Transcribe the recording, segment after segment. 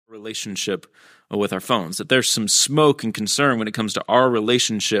relationship with our phones, that there's some smoke and concern when it comes to our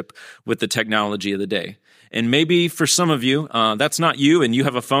relationship with the technology of the day. And maybe for some of you, that's not you, and you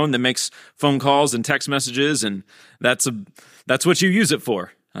have a phone that makes phone calls and text messages, and that's what you use it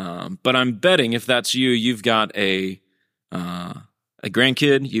for. But I'm betting if that's you, you've got a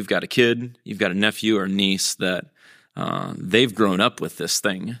grandkid, you've got a kid, you've got a nephew or niece that they've grown up with this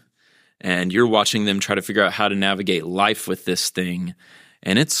thing, and you're watching them try to figure out how to navigate life with this thing,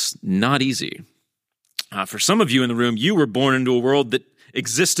 and it's not easy. For some of you in the room, you were born into a world that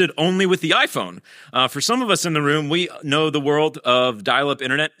existed only with the iPhone. For some of us in the room, we know the world of dial-up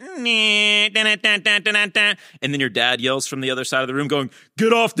internet. And then your dad yells from the other side of the room going,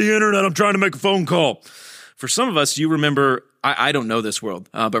 "Get off the internet, I'm trying to make a phone call." For some of us, you remember, I don't know this world,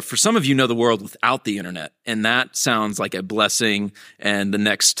 but for some of you know the world without the internet. And that sounds like a blessing and the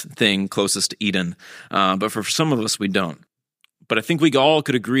next thing closest to Eden. But for some of us, we don't. But I think we all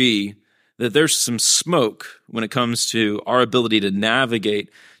could agree that there's some smoke when it comes to our ability to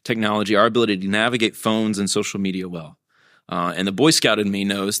navigate technology, our ability to navigate phones and social media well. And the Boy Scout in me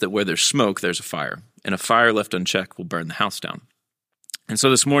knows that where there's smoke, there's a fire. And a fire left unchecked will burn the house down. And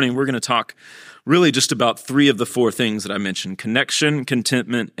so this morning, we're going to talk really just about 3 of the 4 things that I mentioned: connection,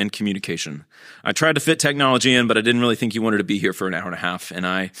 contentment, and communication. I tried to fit technology in, but I didn't really think you wanted to be here for an hour and a half, and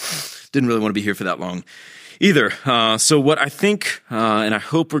I didn't really want to be here for that long either. So what I think, and I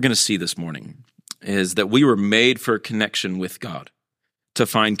hope we're going to see this morning, is that we were made for a connection with God, to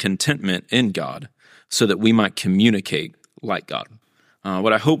find contentment in God, so that we might communicate like God.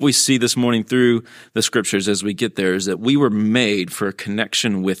 What I hope we see this morning through the scriptures as we get there is that we were made for a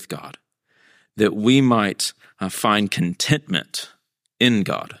connection with God, that we might find contentment in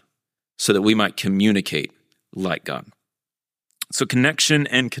God, so that we might communicate like God. So connection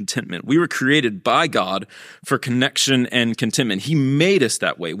and contentment. We were created by God for connection and contentment. He made us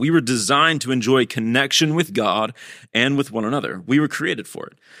that way. We were designed to enjoy connection with God and with one another. We were created for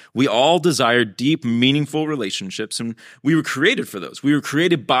it. We all desire deep, meaningful relationships, and we were created for those. We were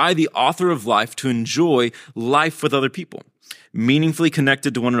created by the author of life to enjoy life with other people, meaningfully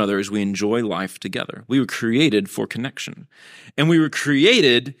connected to one another as we enjoy life together. We were created for connection, and we were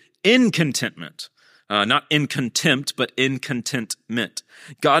created in contentment. Not in contempt, but in contentment.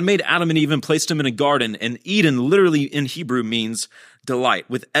 God made Adam and Eve and placed them in a garden, and Eden literally in Hebrew means delight,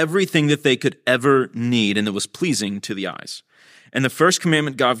 with everything that they could ever need and that was pleasing to the eyes. And the first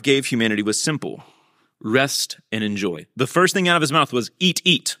commandment God gave humanity was simple: rest and enjoy. The first thing out of his mouth was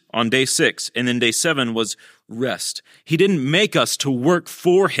eat on day 6, and then day 7 was rest. He didn't make us to work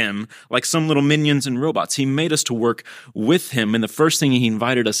for him like some little minions and robots. He made us to work with him, and the first thing he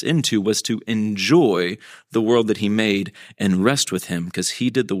invited us into was to enjoy the world that he made and rest with him, because he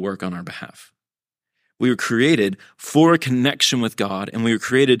did the work on our behalf. We were created for a connection with God, and we were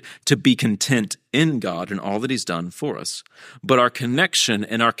created to be content in God and all that he's done for us. But our connection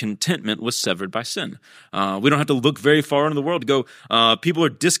and our contentment was severed by sin. We don't have to look very far into the world to go, people are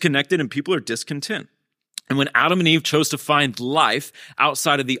disconnected and people are discontent. And when Adam and Eve chose to find life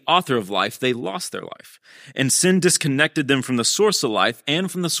outside of the author of life, they lost their life. And sin disconnected them from the source of life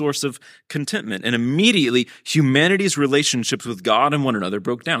and from the source of contentment. And immediately, humanity's relationships with God and one another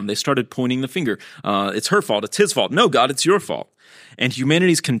broke down. They started pointing the finger. It's her fault. It's his fault. No, God, it's your fault. And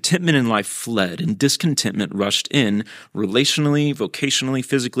humanity's contentment in life fled, and discontentment rushed in relationally, vocationally,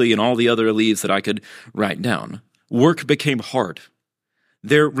 physically, and all the other leaves that I could write down. Work became hard.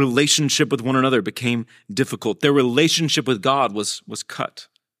 Their relationship with one another became difficult. Their relationship with God was cut.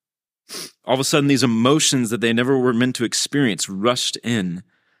 All of a sudden, these emotions that they never were meant to experience rushed in.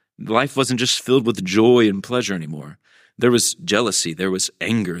 Life wasn't just filled with joy and pleasure anymore. There was jealousy, there was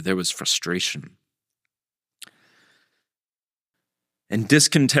anger, there was frustration. And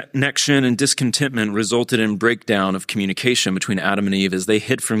disconnection and discontentment resulted in breakdown of communication between Adam and Eve as they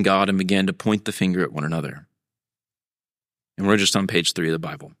hid from God and began to point the finger at one another. And we're just on page 3 of the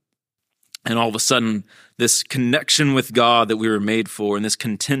Bible. And all of a sudden, this connection with God that we were made for, and this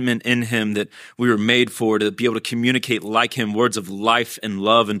contentment in him that we were made for, to be able to communicate like him words of life and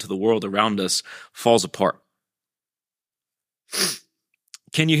love into the world around us, falls apart.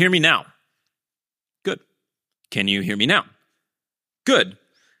 Can you hear me now? Good. Can you hear me now? Good.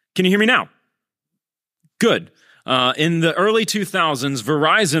 Can you hear me now? Good. In the early 2000s,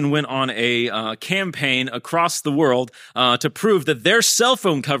 Verizon went on a campaign across the world to prove that their cell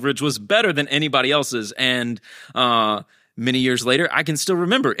phone coverage was better than anybody else's. And many years later, I can still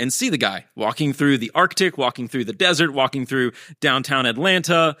remember and see the guy walking through the Arctic, walking through the desert, walking through downtown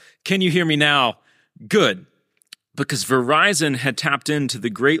Atlanta. Can you hear me now? Good. Because Verizon had tapped into the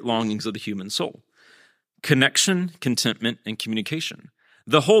great longings of the human soul: connection, contentment, and communication.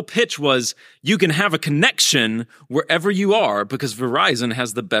 The whole pitch was you can have a connection wherever you are because Verizon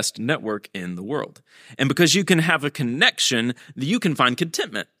has the best network in the world. And because you can have a connection, you can find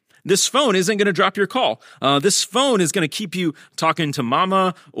contentment. This phone isn't going to drop your call. This phone is going to keep you talking to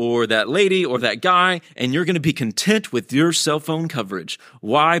mama or that lady or that guy, and you're going to be content with your cell phone coverage.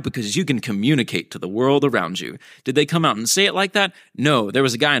 Why? Because you can communicate to the world around you. Did they come out and say it like that? No. There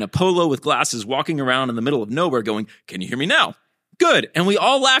was a guy in a polo with glasses walking around in the middle of nowhere going, "Can you hear me now?" Good. And we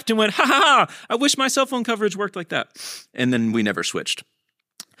all laughed and went, ha ha ha, I wish my cell phone coverage worked like that. And then we never switched.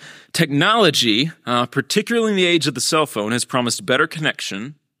 Technology, particularly in the age of the cell phone, has promised better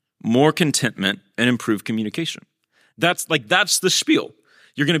connection, more contentment, and improved communication. That's the spiel.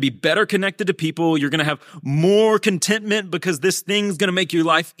 You're going to be better connected to people. You're going to have more contentment because this thing's going to make your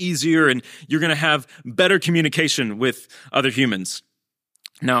life easier, and you're going to have better communication with other humans.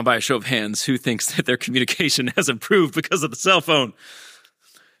 Now, by a show of hands, who thinks that their communication has improved because of the cell phone?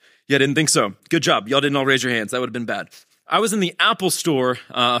 Yeah, I didn't think so. Good job. Y'all didn't all raise your hands. That would have been bad. I was in the Apple store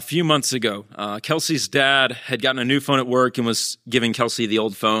a few months ago. Kelsey's dad had gotten a new phone at work and was giving Kelsey the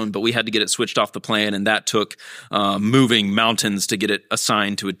old phone, but we had to get it switched off the plan, and that took moving mountains to get it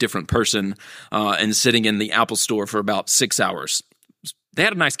assigned to a different person and sitting in the Apple store for about 6 hours. They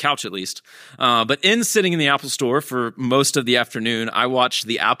had a nice couch at least. But in sitting in the Apple store for most of the afternoon, I watched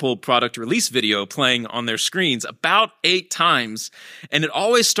the Apple product release video playing on their screens about 8 times. And it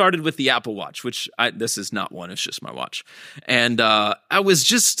always started with the Apple Watch, which this is not one, it's just my watch. And I was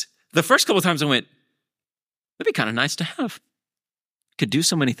just, the first couple of times I went, that'd be kind of nice to have. Could do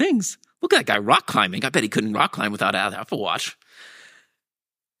so many things. Look at that guy rock climbing. I bet he couldn't rock climb without an Apple Watch.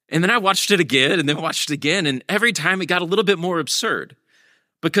 And then I watched it again and then watched it again. And every time it got a little bit more absurd.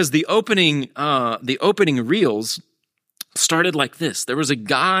 Because the opening reels started like this. There was a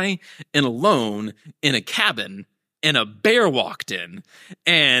guy alone in a cabin, and a bear walked in.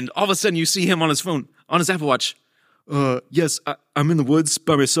 And all of a sudden, you see him on his phone, on his Apple Watch. Yes, I'm in the woods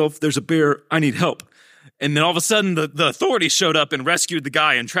by myself. There's a bear. I need help. And then all of a sudden, the authorities showed up and rescued the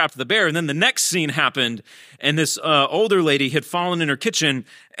guy and trapped the bear. And then the next scene happened, and this older lady had fallen in her kitchen,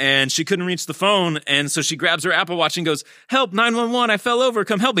 and she couldn't reach the phone. And so she grabs her Apple Watch and goes, "Help, 911, I fell over,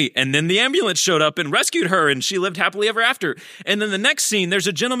 come help me." And then the ambulance showed up and rescued her, and she lived happily ever after. And then the next scene, there's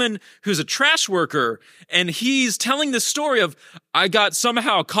a gentleman who's a trash worker, and he's telling the story of, "I got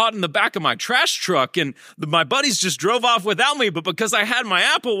somehow caught in the back of my trash truck, and my buddies just drove off without me, but because I had my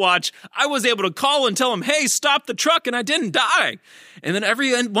Apple Watch, I was able to call and tell them, hey, stop the truck, and I didn't die." And then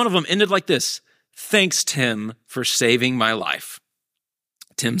every one of them ended like this: "Thanks, Tim, for saving my life."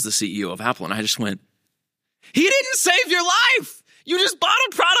 Tim's the CEO of Apple, and I just went, he didn't save your life. You just bought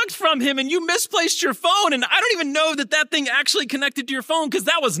a product from him, and you misplaced your phone, and I don't even know that thing actually connected to your phone, because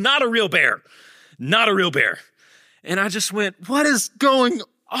that was not a real bear. Not a real bear. And I just went, what is going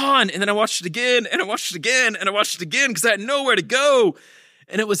on? And then I watched it again, and I watched it again, and I watched it again, because I had nowhere to go.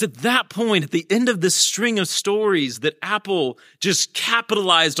 And it was at that point, at the end of this string of stories, that Apple just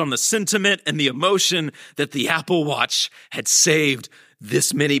capitalized on the sentiment and the emotion that the Apple Watch had saved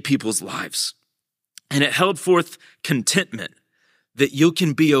this many people's lives. And it held forth contentment that you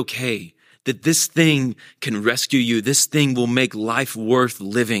can be okay, that this thing can rescue you. This thing will make life worth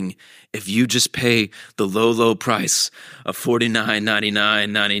living if you just pay the low, low price of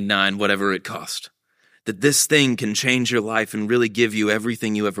 $49.99, whatever it cost. That this thing can change your life and really give you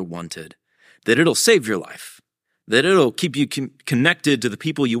everything you ever wanted. That it'll save your life. That it'll keep you connected to the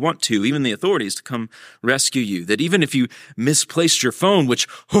people you want to, even the authorities, to come rescue you. That even if you misplaced your phone, which,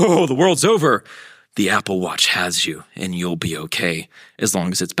 the world's over, the Apple Watch has you, and you'll be okay as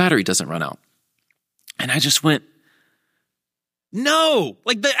long as its battery doesn't run out. And I just went, no,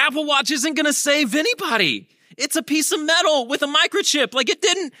 the Apple Watch isn't going to save anybody. It's a piece of metal with a microchip.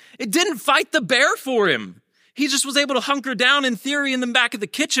 It didn't fight the bear for him. He just was able to hunker down, in theory, in the back of the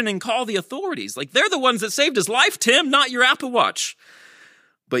kitchen and call the authorities. They're the ones that saved his life, Tim, not your Apple Watch.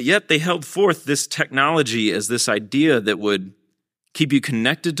 But yet they held forth this technology as this idea that would keep you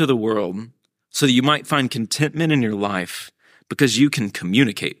connected to the world so that you might find contentment in your life because you can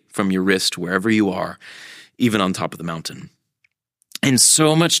communicate from your wrist wherever you are, even on top of the mountain. And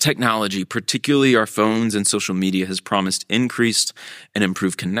so much technology, particularly our phones and social media, has promised increased and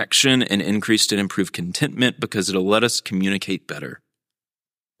improved connection and increased and improved contentment because it'll let us communicate better.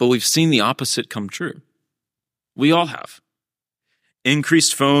 But we've seen the opposite come true. We all have.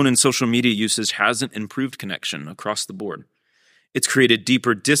 Increased phone and social media usage hasn't improved connection across the board. It's created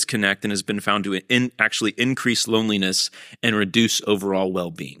deeper disconnect and has been found to actually increase loneliness and reduce overall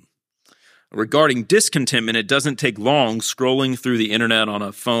well-being. Regarding discontentment, it doesn't take long scrolling through the internet on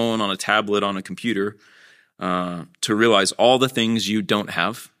a phone, on a tablet, on a computer. to realize all the things you don't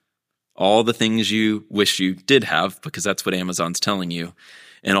have, all the things you wish you did have, because that's what Amazon's telling you,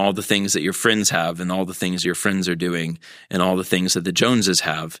 and all the things that your friends have, and all the things your friends are doing, and all the things that the Joneses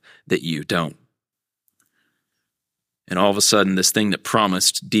have that you don't. And all of a sudden, this thing that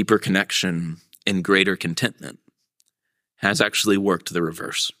promised deeper connection and greater contentment has actually worked the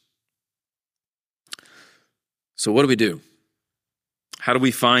reverse. So what do we do? How do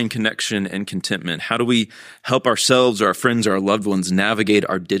we find connection and contentment? How do we help ourselves or our friends or our loved ones navigate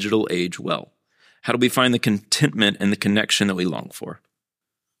our digital age well? How do we find the contentment and the connection that we long for?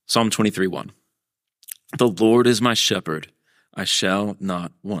 Psalm 23:1. The Lord is my shepherd, I shall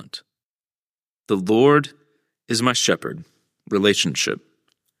not want. The Lord is my shepherd, relationship,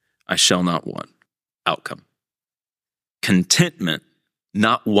 I shall not want, outcome. Contentment,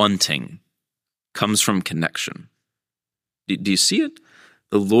 not wanting, comes from connection. Do you see it?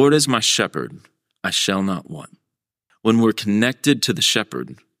 The Lord is my shepherd, I shall not want. When we're connected to the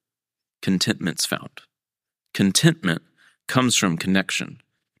shepherd, contentment's found. Contentment comes from connection.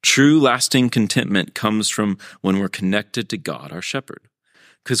 True, lasting contentment comes from when we're connected to God, our shepherd,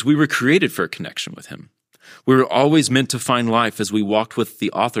 because we were created for a connection with him. We were always meant to find life as we walked with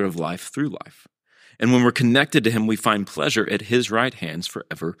the author of life through life. And when we're connected to him, we find pleasure at his right hands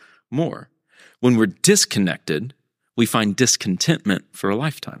forevermore. When we're disconnected, we find discontentment for a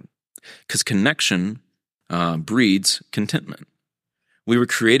lifetime, because connection breeds contentment. We were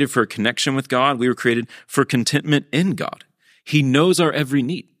created for a connection with God. We were created for contentment in God. He knows our every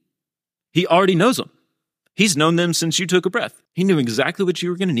need. He already knows them. He's known them since you took a breath. He knew exactly what you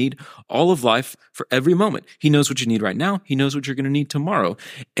were going to need all of life for every moment. He knows what you need right now. He knows what you're going to need tomorrow.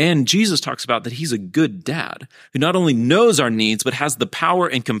 And Jesus talks about that he's a good dad who not only knows our needs, but has the power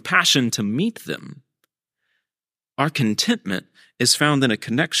and compassion to meet them. Our contentment is found in a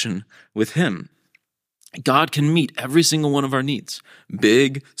connection with him. God can meet every single one of our needs,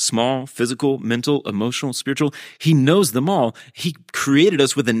 big, small, physical, mental, emotional, spiritual. He knows them all. He created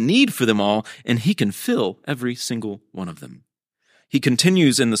us with a need for them all, and he can fill every single one of them. He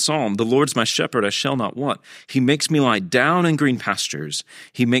continues in the psalm, the Lord's my shepherd, I shall not want. He makes me lie down in green pastures.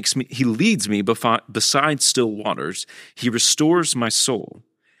 He leads me beside still waters. He restores my soul.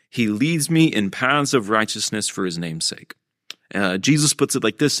 He leads me in paths of righteousness for his name's sake. Jesus puts it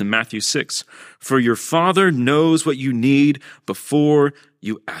like this in Matthew 6, for your Father knows what you need before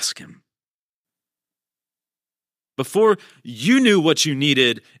you ask him. Before you knew what you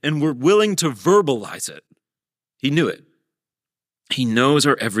needed and were willing to verbalize it, he knew it. He knows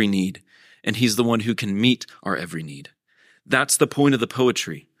our every need, and he's the one who can meet our every need. That's the point of the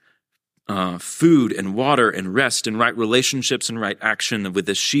poetry. Food and water and rest and right relationships and right action with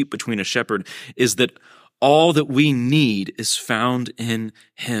this sheep between a shepherd is that all that we need is found in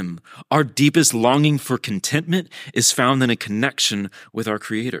him. Our deepest longing for contentment is found in a connection with our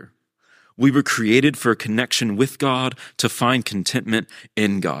Creator. We were created for a connection with God to find contentment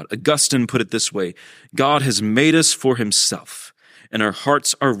in God. Augustine put it this way, God has made us for himself, and our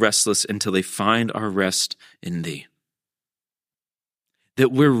hearts are restless until they find our rest in thee.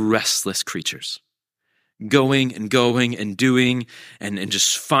 That we're restless creatures. Going and doing and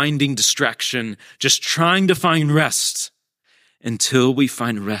just finding distraction, just trying to find rest until we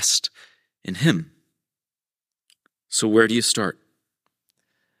find rest in him. So where do you start?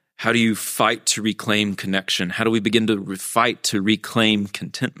 How do you fight to reclaim connection? How do we begin to fight to reclaim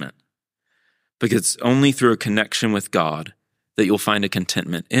contentment? Because it's only through a connection with God that you'll find a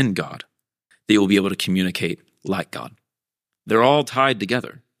contentment in God, that you'll be able to communicate like God. They're all tied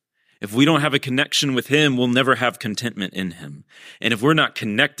together. If we don't have a connection with him, we'll never have contentment in him. And if we're not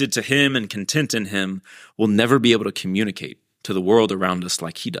connected to him and content in him, we'll never be able to communicate to the world around us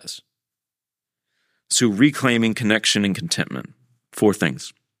like he does. So reclaiming connection and contentment, 4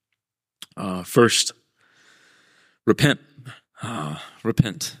 things. First, repent.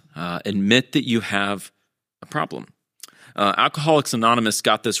 Repent. Admit that you have a problem. Alcoholics Anonymous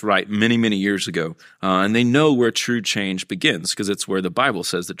got this right many, many years ago, and they know where true change begins because it's where the Bible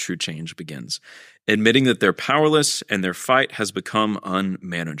says that true change begins. Admitting that they're powerless and their fight has become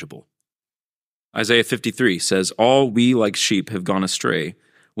unmanageable. Isaiah 53 says, all we like sheep have gone astray.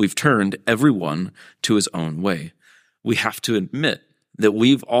 We've turned everyone to his own way. We have to admit that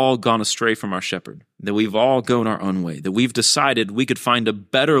we've all gone astray from our shepherd, that we've all gone our own way, that we've decided we could find a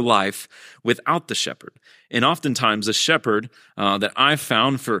better life without the shepherd. And oftentimes the shepherd that I've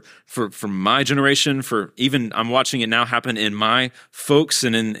found for my generation, for even I'm watching it now happen in my folks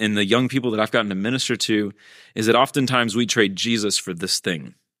and in the young people that I've gotten to minister to, is that oftentimes we trade Jesus for this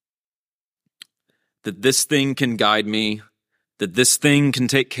thing. That this thing can guide me, that this thing can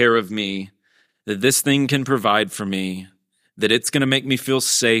take care of me, that this thing can provide for me, that it's going to make me feel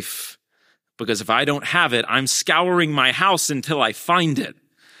safe, because if I don't have it, I'm scouring my house until I find it.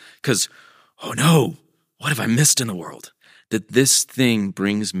 Because, oh no, what have I missed in the world? That this thing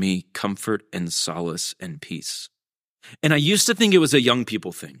brings me comfort and solace and peace. And I used to think it was a young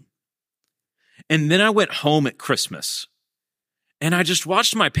people thing. And then I went home at Christmas and I just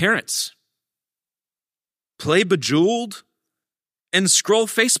watched my parents play Bejeweled and scroll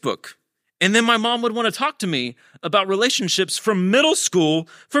Facebook. And then my mom would want to talk to me about relationships from middle school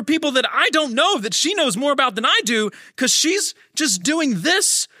for people that I don't know, that she knows more about than I do, because she's just doing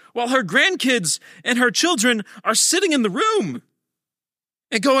this while her grandkids and her children are sitting in the room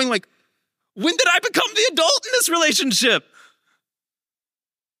and going like, when did I become the adult in this relationship?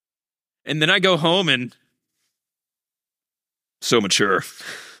 And then I go home and so mature.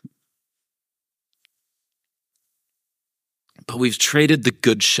 But we've traded the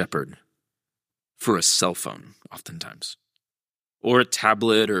Good Shepherd for a cell phone, oftentimes, or a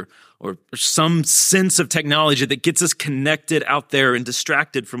tablet, or some sense of technology that gets us connected out there and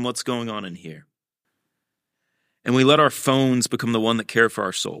distracted from what's going on in here. And we let our phones become the one that care for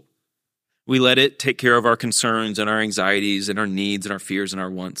our soul. We let it take care of our concerns and our anxieties and our needs and our fears and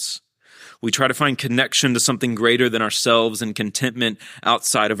our wants. We try to find connection to something greater than ourselves and contentment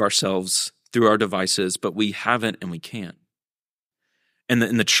outside of ourselves through our devices, but we haven't and we can't. And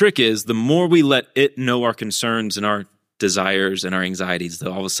the trick is, the more we let it know our concerns and our desires and our anxieties,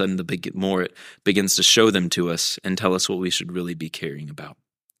 all of a sudden the more it begins to show them to us and tell us what we should really be caring about.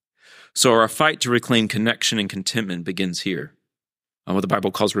 So our fight to reclaim connection and contentment begins here, on what the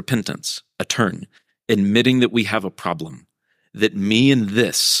Bible calls repentance, a turn, admitting that we have a problem, that me and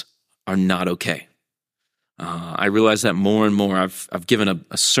this are not okay. I realize that more and more. I've given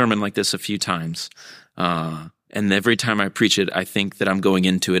a sermon like this a few times, and every time I preach it, I think that I'm going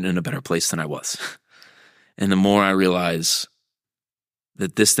into it in a better place than I was. And the more I realize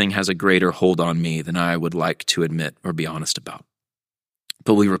that this thing has a greater hold on me than I would like to admit or be honest about.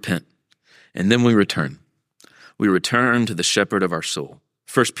 But we repent, and then we return. We return to the shepherd of our soul.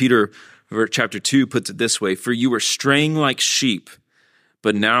 1 Peter chapter 2 puts it this way: "For you were straying like sheep,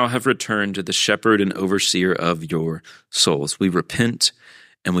 but now have returned to the shepherd and overseer of your souls." We repent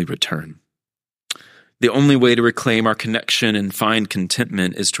and we return. The only way to reclaim our connection and find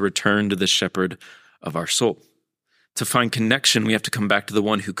contentment is to return to the shepherd of our soul. To find connection, we have to come back to the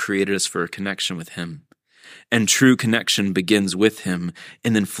one who created us for a connection with him. And true connection begins with him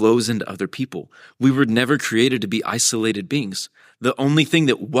and then flows into other people. We were never created to be isolated beings. The only thing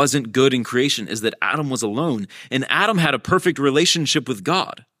that wasn't good in creation is that Adam was alone, and Adam had a perfect relationship with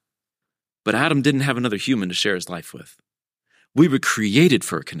God. But Adam didn't have another human to share his life with. We were created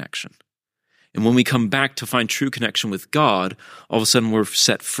for a connection. And when we come back to find true connection with God, all of a sudden we're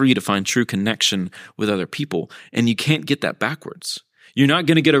set free to find true connection with other people. And you can't get that backwards. You're not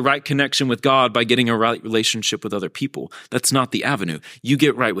going to get a right connection with God by getting a right relationship with other people. That's not the avenue. You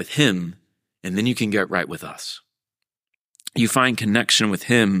get right with him, and then you can get right with us. You find connection with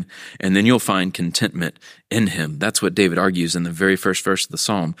him, and then you'll find contentment in him. That's what David argues in the very first verse of the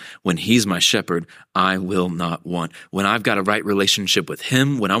Psalm. When he's my shepherd, I will not want. When I've got a right relationship with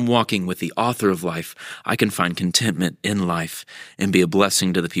him, when I'm walking with the author of life, I can find contentment in life and be a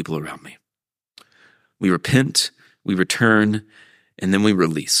blessing to the people around me. We repent, we return, and then we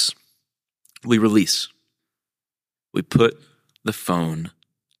release. We release. We put the phone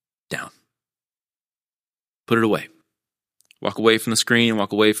down. Put it away. Walk away from the screen,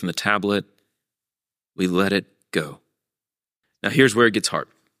 walk away from the tablet. We let it go. Now here's where it gets hard.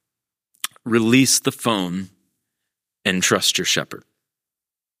 Release the phone and trust your shepherd.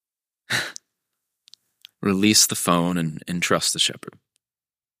 Release the phone and trust the shepherd.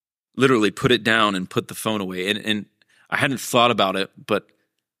 Literally put it down and put the phone away. And I hadn't thought about it, but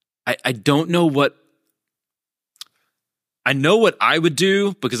I don't know what, I know what I would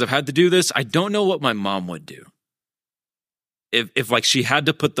do because I've had to do this. I don't know what my mom would do. If like she had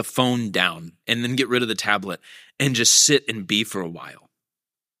to put the phone down and then get rid of the tablet and just sit and be for a while.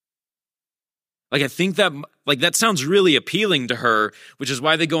 Like I think that that sounds really appealing to her, which is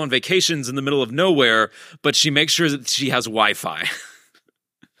why they go on vacations in the middle of nowhere, but she makes sure that she has Wi-Fi.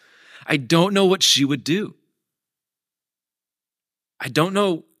 I don't know what she would do. I don't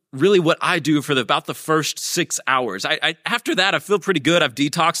know really what I do for about the first 6 hours. I after that, I feel pretty good. I've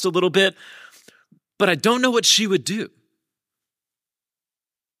detoxed a little bit, but I don't know what she would do.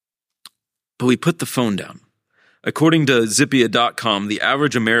 But we put the phone down. According to Zippia.com, the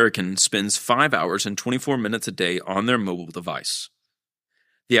average American spends 5 hours and 24 minutes a day on their mobile device.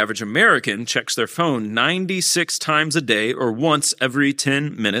 The average American checks their phone 96 times a day or once every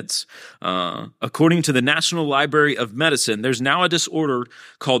 10 minutes. According to the National Library of Medicine, there's now a disorder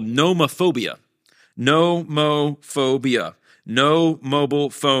called nomophobia. Nomophobia. No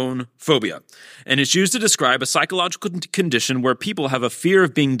mobile phone phobia. And it's used to describe a psychological condition where people have a fear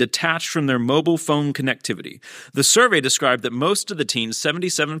of being detached from their mobile phone connectivity. The survey described that most of the teens,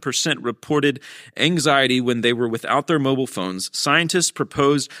 77%, reported anxiety when they were without their mobile phones. Scientists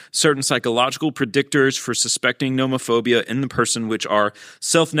proposed certain psychological predictors for suspecting nomophobia in the person, which are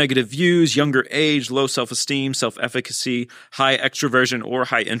self-negative views, younger age, low self-esteem, self-efficacy, high extroversion or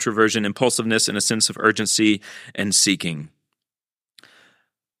high introversion, impulsiveness, and a sense of urgency and seeking.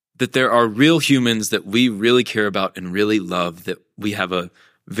 That there are real humans that we really care about and really love, that we have a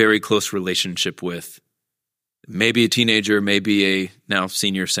very close relationship with. Maybe a teenager, maybe a now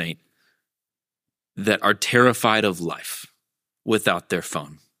senior saint, that are terrified of life without their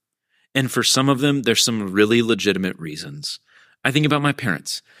phone. And for some of them, there's some really legitimate reasons. I think about my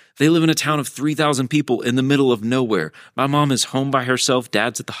parents. They live in a town of 3,000 people in the middle of nowhere. My mom is home by herself.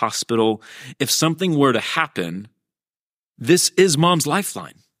 Dad's at the hospital. If something were to happen, this is mom's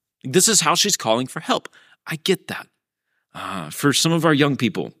lifeline. This is how she's calling for help. I get that. For some of our young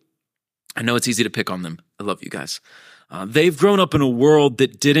people, I know it's easy to pick on them. I love you guys. They've grown up in a world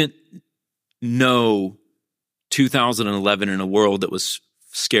that didn't know 2011, in a world that was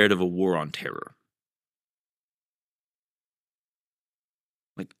scared of a war on terror.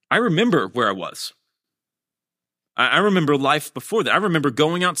 Like, I remember where I was. I remember life before that. I remember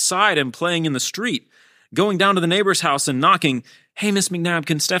going outside and playing in the street, going down to the neighbor's house and knocking, "Hey, Miss McNabb,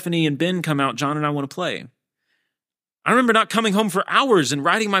 can Stephanie and Ben come out? John and I want to play." I remember not coming home for hours and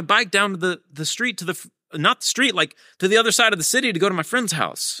riding my bike down to the street, to the other side of the city to go to my friend's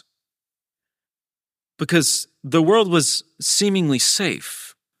house. Because the world was seemingly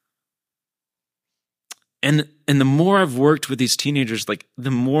safe. And the more I've worked with these teenagers, like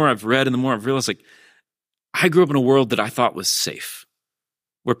the more I've read and the more I've realized, like, I grew up in a world that I thought was safe,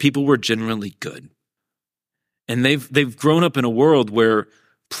 where people were generally good. And they've grown up in a world where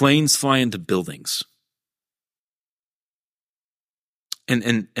planes fly into buildings.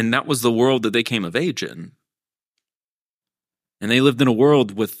 And that was the world that they came of age in. And they lived in a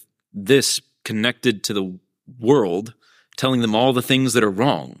world with this connected to the world, telling them all the things that are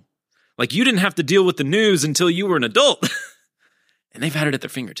wrong. Like, you didn't have to deal with the news until you were an adult. And they've had it at their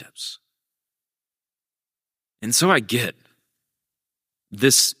fingertips. And so I get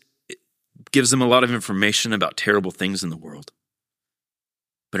this. Gives them a lot of information about terrible things in the world.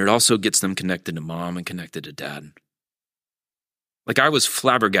 But it also gets them connected to mom and connected to dad. Like, I was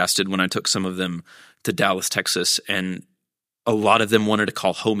flabbergasted when I took some of them to Dallas, Texas, and a lot of them wanted to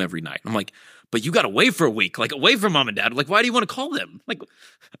call home every night. I'm like, but you got away for a week, like away from mom and dad. Like, why do you want to call them? Like,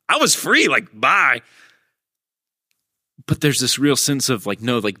 I was free, like, bye. But there's this real sense of like,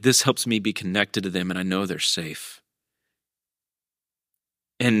 no, like, this helps me be connected to them and I know they're safe.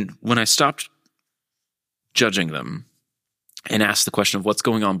 And when I stopped judging them and asked the question of what's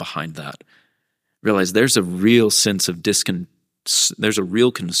going on behind that, realized there's a real sense of there's a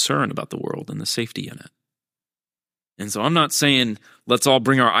real concern about the world and the safety in it. And so I'm not saying let's all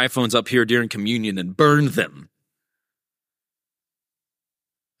bring our iPhones up here during communion and burn them.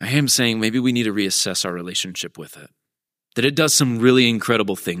 I am saying maybe we need to reassess our relationship with it. That it does some really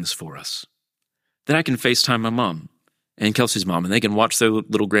incredible things for us. That I can FaceTime my mom and Kelsey's mom, and they can watch their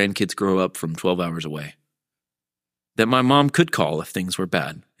little grandkids grow up from 12 hours away. That my mom could call if things were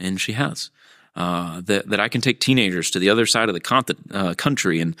bad, and she has. That I can take teenagers to the other side of the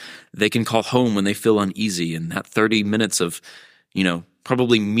country, and they can call home when they feel uneasy, and that 30 minutes of,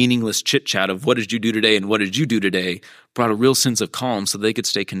 probably meaningless chit-chat of what did you do today and what did you do today brought a real sense of calm so they could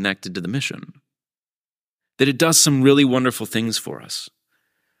stay connected to the mission. That it does some really wonderful things for us,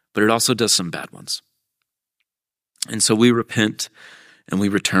 but it also does some bad ones. And so we repent and we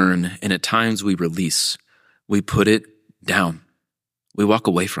return, and at times we release. We put it down. We walk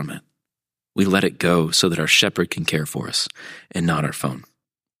away from it. We let it go so that our shepherd can care for us and not our phone.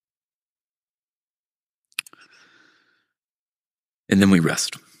 And then we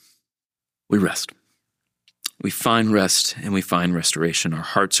rest. We rest. We find rest and we find restoration. Our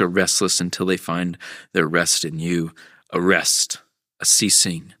hearts are restless until they find their rest in you. A rest, a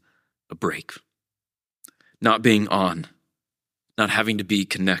ceasing, a break. Not being on, not having to be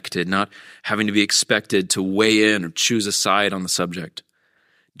connected, not having to be expected to weigh in or choose a side on the subject.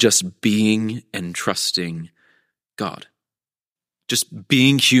 Just being and trusting God. Just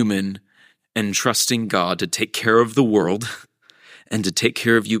being human and trusting God to take care of the world and to take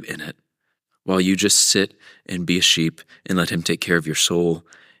care of you in it while you just sit and be a sheep and let him take care of your soul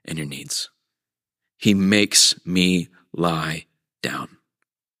and your needs. He makes me lie down.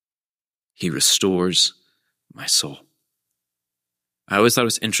 He restores my soul. I always thought it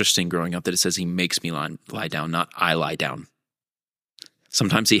was interesting growing up that it says he makes me lie down, not I lie down.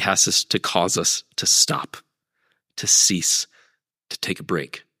 Sometimes he has to cause us to stop, to cease, to take a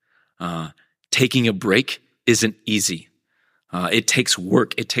break. Taking a break isn't easy. It takes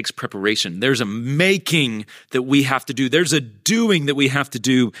work. It takes preparation. There's a making that we have to do. There's a doing that we have to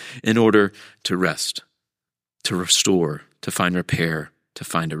do in order to rest, to restore, to find repair, to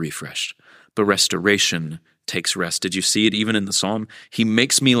find a refresh. But restoration takes rest. Did you see it even in the psalm? He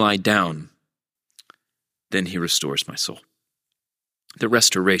makes me lie down, then he restores my soul. The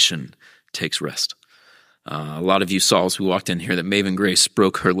restoration takes rest. A lot of you saw as we walked in here that Maven Grace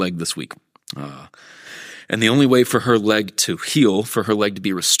broke her leg this week. And the only way for her leg to heal, for her leg to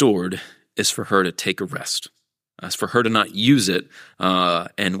be restored, is for her to take a rest. It's for her to not use it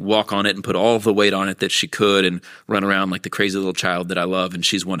and walk on it and put all the weight on it that she could and run around like the crazy little child that I love, and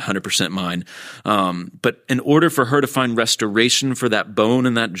she's 100% mine. But in order for her to find restoration for that bone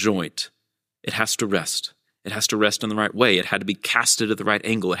and that joint, it has to rest. It has to rest in the right way. It had to be casted at the right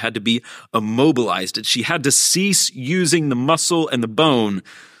angle. It had to be immobilized. She had to cease using the muscle and the bone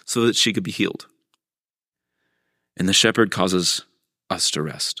so that she could be healed. And the shepherd causes us to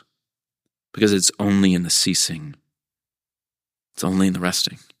rest because it's only in the ceasing. It's only in the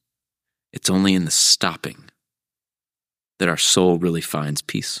resting. It's only in the stopping that our soul really finds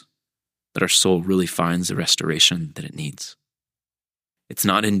peace, that our soul really finds the restoration that it needs. It's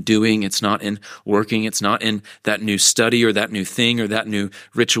not in doing, it's not in working, it's not in that new study or that new thing or that new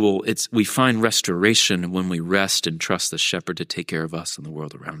ritual. We find restoration when we rest and trust the shepherd to take care of us and the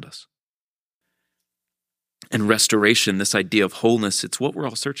world around us. And restoration, this idea of wholeness, it's what we're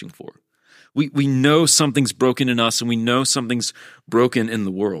all searching for. We know something's broken in us and we know something's broken in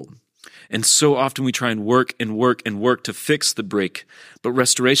the world. And so often we try and work and work and work to fix the break. But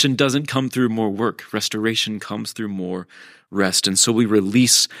restoration doesn't come through more work. Restoration comes through more rest. And so we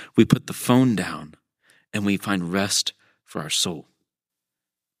release, we put the phone down, and we find rest for our soul.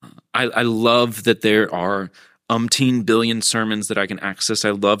 I love that there are umpteen billion sermons that I can access.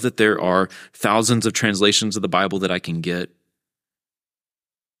 I love that there are thousands of translations of the Bible that I can get.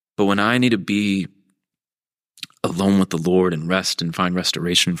 But when I need to be alone with the Lord and rest and find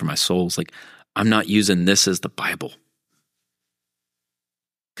restoration for my soul, it's like I'm not using this as the Bible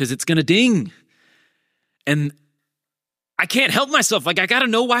because it's going to ding. And I can't help myself. Like, I got to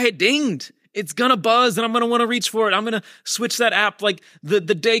know why it dinged. It's going to buzz and I'm going to want to reach for it. I'm going to switch that app. Like the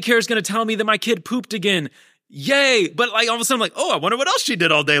daycare is going to tell me that my kid pooped again. Yay. But like all of a sudden I'm like, oh, I wonder what else she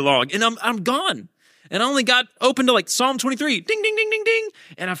did all day long. And I'm gone. And I only got open to like Psalm 23. Ding, ding, ding, ding, ding.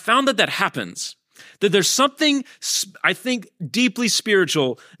 And I found that happens. That there's something, I think, deeply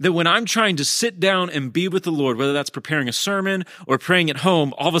spiritual that when I'm trying to sit down and be with the Lord, whether that's preparing a sermon or praying at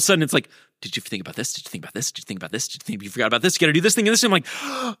home, all of a sudden it's like, did you think about this? Did you think about this? Did you think about this? Did you think you forgot about this? You got to do this thing and this thing. I'm like,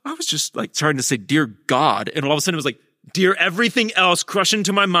 I was just like trying to say, dear God. And all of a sudden it was like, dear everything else crush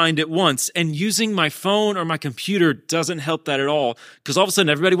into my mind at once. And using my phone or my computer doesn't help that at all. Because all of a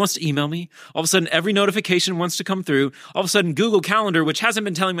sudden everybody wants to email me. All of a sudden every notification wants to come through. All of a sudden Google Calendar, which hasn't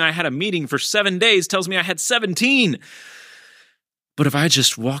been telling me I had a meeting for 7 days, tells me I had 17. But if I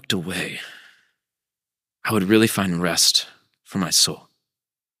just walked away, I would really find rest for my soul.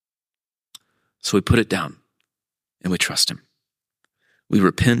 So we put it down and we trust him. We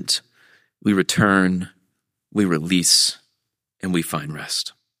repent, we return, we release, and we find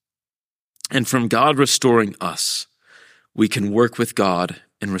rest. And from God restoring us, we can work with God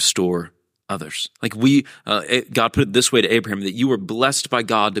and restore others. Like God put it this way to Abraham, that you were blessed by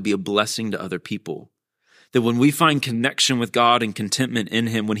God to be a blessing to other people. That when we find connection with God and contentment in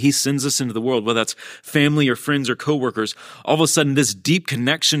him, when he sends us into the world, whether that's family or friends or coworkers, all of a sudden this deep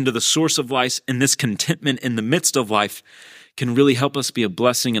connection to the source of life and this contentment in the midst of life can really help us be a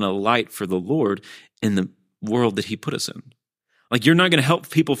blessing and a light for the Lord in the world that he put us in. Like, you're not going to help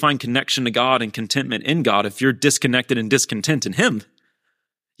people find connection to God and contentment in God if you're disconnected and discontent in him.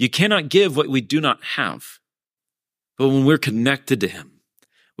 You cannot give what we do not have. But when we're connected to him,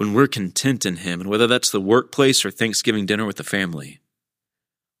 when we're content in him, and whether that's the workplace or Thanksgiving dinner with the family,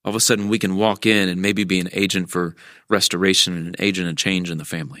 all of a sudden we can walk in and maybe be an agent for restoration and an agent of change in the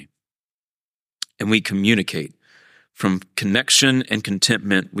family. And we communicate. From connection and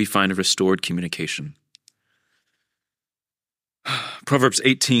contentment, we find a restored communication. Proverbs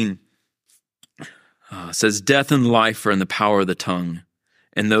 18 says, death and life are in the power of the tongue,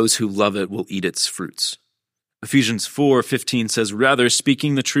 and those who love it will eat its fruits. Ephesians 4:15 says, rather,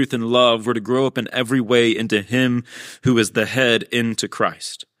 speaking the truth in love, we're to grow up in every way into him who is the head, into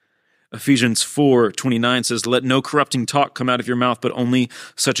Christ. Ephesians 4:29 says, let no corrupting talk come out of your mouth, but only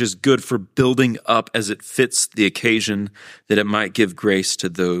such as good for building up as it fits the occasion, that it might give grace to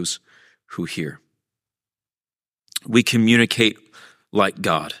those who hear. We communicate like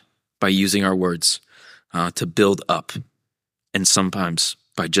God by using our words to build up, and sometimes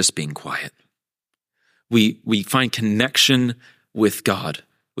by just being quiet. We find connection with God.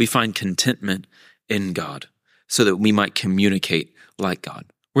 We find contentment in God so that we might communicate like God.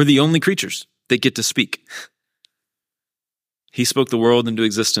 We're the only creatures that get to speak. He spoke the world into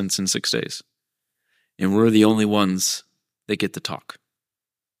existence in 6 days. And we're the only ones that get to talk.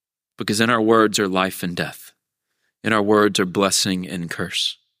 Because in our words are life and death. In our words are blessing and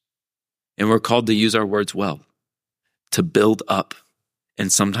curse. And we're called to use our words well, to build up,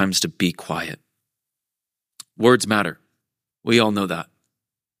 and sometimes to be quiet. Words matter. We all know that.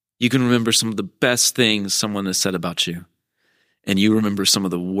 You can remember some of the best things someone has said about you, and you remember some of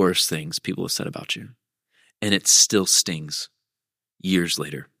the worst things people have said about you, and it still stings years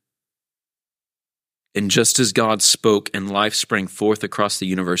later. And just as God spoke and life sprang forth across the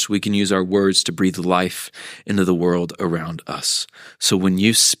universe, we can use our words to breathe life into the world around us. So when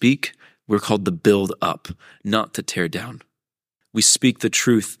you speak, we're called to build up, not to tear down. We speak the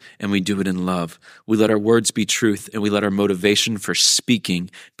truth and we do it in love. We let our words be truth and we let our motivation for speaking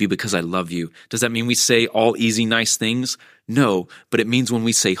be because I love you. Does that mean we say all easy, nice things? No, but it means when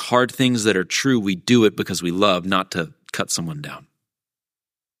we say hard things that are true, we do it because we love, not to cut someone down.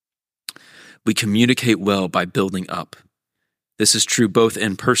 We communicate well by building up. This is true both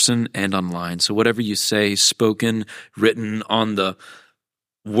in person and online. So whatever you say, spoken, written on the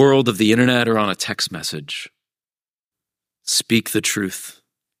world of the internet or on a text message, speak the truth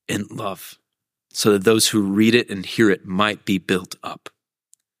in love so that those who read it and hear it might be built up.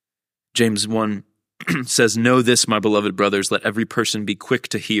 James 1 says, know this, my beloved brothers, let every person be quick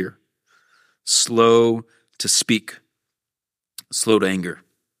to hear, slow to speak, slow to anger.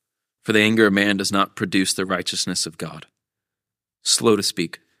 For the anger of man does not produce the righteousness of God. Slow to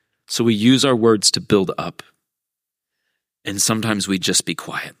speak. So we use our words to build up, and sometimes we just be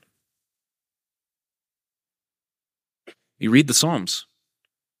quiet. You read the Psalms.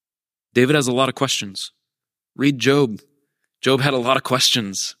 David has a lot of questions. Read Job. Job had a lot of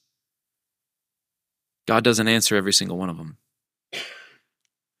questions. God doesn't answer every single one of them.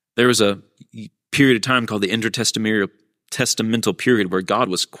 There was a period of time called the intertestamental period where God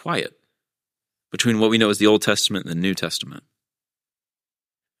was quiet between what we know as the Old Testament and the New Testament.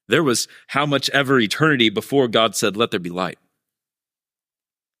 There was how much ever eternity before God said, let there be light.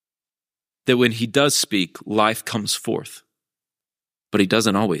 That when he does speak, life comes forth. But he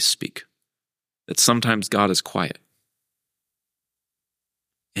doesn't always speak. That sometimes God is quiet.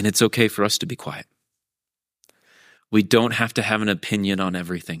 And it's okay for us to be quiet. We don't have to have an opinion on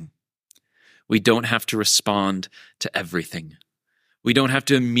everything. We don't have to respond to everything. We don't have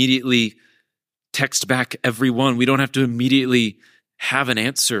to immediately text back everyone. We don't have to immediately have an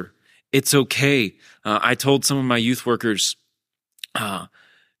answer. It's okay. I told some of my youth workers,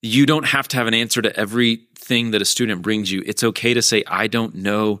 you don't have to have an answer to everything that a student brings you. It's okay to say, I don't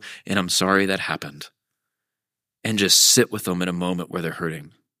know, and I'm sorry that happened. And just sit with them in a moment where they're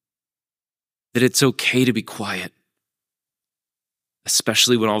hurting. That it's okay to be quiet.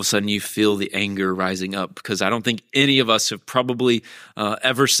 Especially when all of a sudden you feel the anger rising up. Because I don't think any of us have probably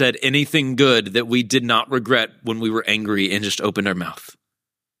ever said anything good that we did not regret when we were angry and just opened our mouth.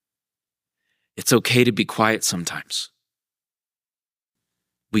 It's okay to be quiet sometimes.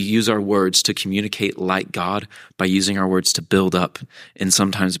 We use our words to communicate like God by using our words to build up, and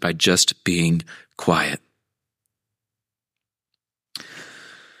sometimes by just being quiet.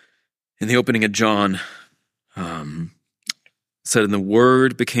 In the opening of John, said, and the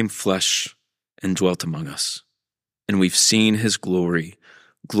Word became flesh and dwelt among us, and we've seen his glory,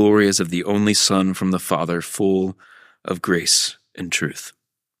 glory as of the only Son from the Father, full of grace and truth.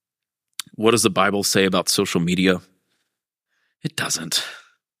 What does the Bible say about social media? It doesn't.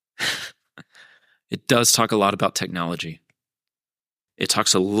 It does talk a lot about technology. It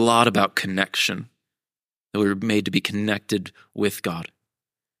talks a lot about connection, that we were made to be connected with God.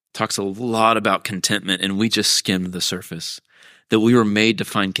 It talks a lot about contentment, and we just skimmed the surface, that we were made to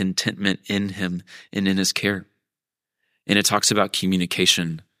find contentment in him and in his care. And it talks about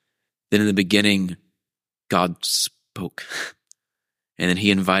communication. Then in the beginning, God spoke, and then he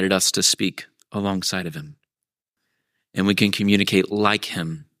invited us to speak alongside of him. And we can communicate like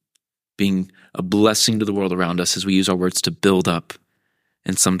him, being a blessing to the world around us as we use our words to build up,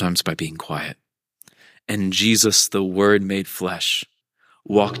 and sometimes by being quiet. And Jesus, the Word made flesh,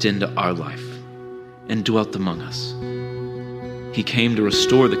 walked into our life and dwelt among us. He came to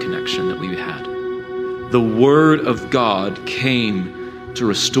restore the connection that we had. The Word of God came to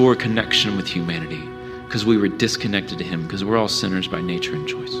restore connection with humanity because we were disconnected to Him, because we're all sinners by nature and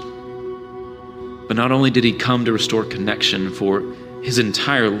choice. But not only did He come to restore connection for His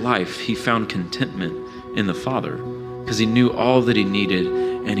entire life, He found contentment in the Father because He knew all that He needed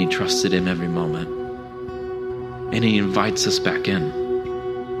and He trusted Him every moment. And He invites us back in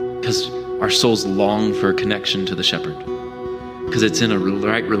because our souls long for a connection to the Shepherd. Because it's in a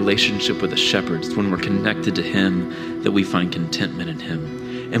right relationship with the Shepherd, it's when we're connected to Him that we find contentment in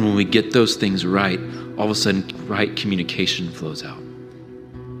Him. And when we get those things right, all of a sudden right communication flows out.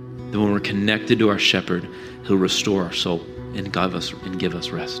 That when we're connected to our Shepherd, He'll restore our soul and give us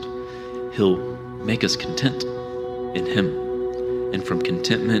rest. He'll make us content in Him. And from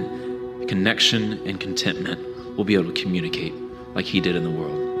contentment, connection, and contentment, we'll be able to communicate like He did in the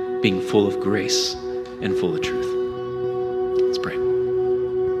world, being full of grace and full of truth. Let's pray.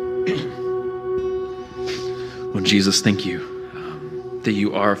 Lord Jesus, thank you that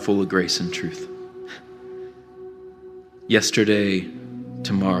you are full of grace and truth. Yesterday,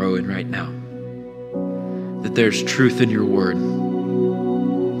 tomorrow, and right now. That there's truth in your word.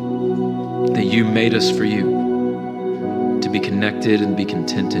 That you made us for you, to be connected and be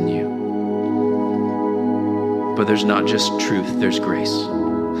content in you. But there's not just truth, there's grace.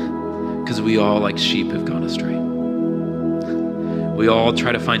 Because we all, like sheep, have gone astray. We all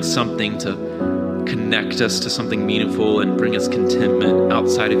try to find something to connect us to something meaningful and bring us contentment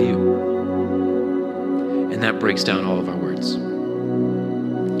outside of you. And that breaks down all of our words.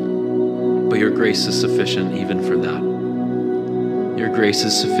 But your grace is sufficient even for that. Your grace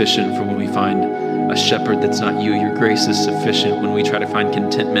is sufficient for when we find a shepherd that's not you. Your grace is sufficient when we try to find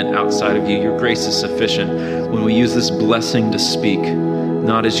contentment outside of you. Your grace is sufficient when we use this blessing to speak,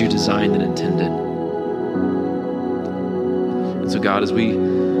 not as you designed and intended. And so God, as we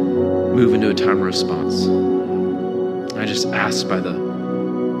move into a time of response, I just ask by the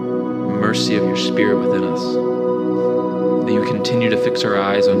mercy of your Spirit within us that you continue to fix our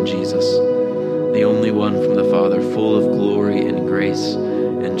eyes on Jesus, the only one from the Father, full of glory and grace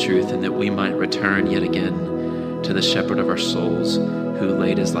and truth, and that we might return yet again to the shepherd of our souls who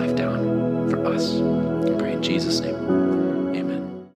laid his life down for us. I pray in Jesus' name.